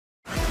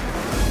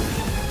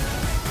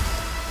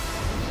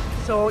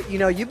So,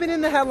 you've been in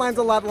the headlines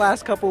a lot the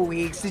last couple of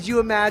weeks. Did you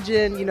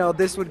imagine,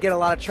 this would get a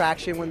lot of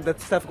traction when the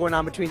stuff going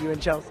on between you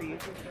and Chelsea?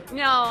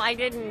 No, I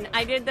didn't.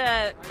 I did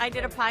a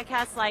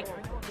podcast like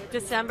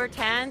December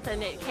 10th,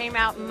 and it came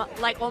out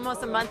like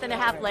almost a month and a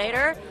half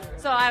later.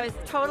 So I was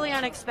totally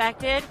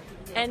unexpected.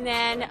 And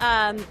then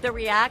the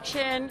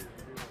reaction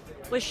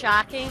was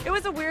shocking. It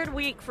was a weird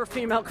week for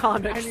female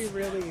comics. I mean,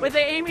 really? With the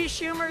Amy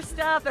Schumer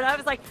stuff, and I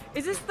was like,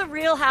 is this the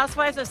Real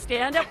Housewives of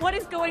stand-up? What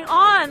is going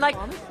on? Like,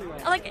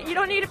 you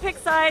don't need to pick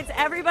sides.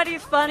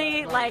 Everybody's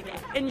funny. Like,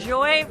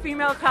 enjoy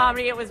female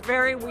comedy. It was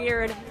very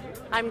weird.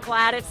 I'm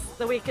glad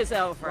the week is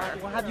over.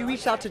 Well, have you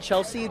reached out to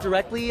Chelsea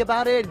directly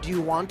about it? Do you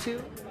want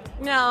to?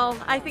 No,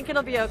 I think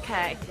it'll be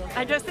okay.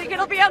 I just think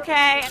it'll be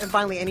okay. And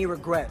finally, any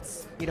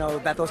regrets,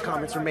 that those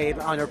comments were made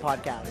on your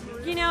podcast?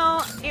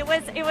 It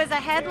was a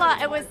headline.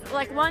 It was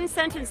like one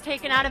sentence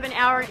taken out of an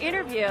hour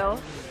interview.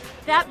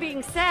 That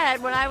being said,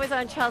 when I was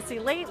on Chelsea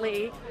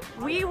lately,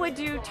 we would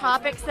do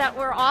topics that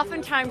were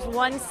oftentimes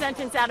one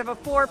sentence out of a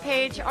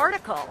 4-page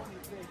article.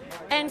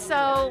 And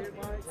so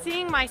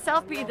seeing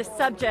myself be the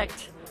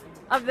subject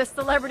of the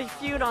celebrity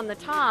feud on the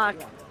talk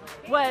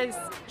was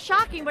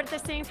shocking, but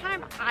at the same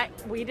time,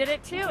 we did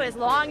it too. As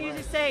long as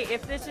you say,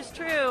 if this is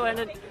true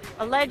and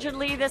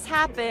allegedly this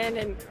happened,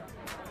 and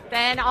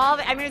then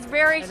it was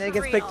very surreal. And then it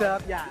gets picked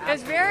up. Yeah. It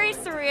was very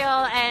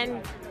surreal,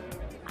 and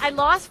I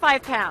lost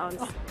 5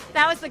 pounds.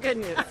 That was the good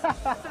news.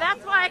 So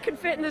that's why I can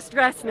fit in this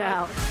dress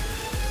now.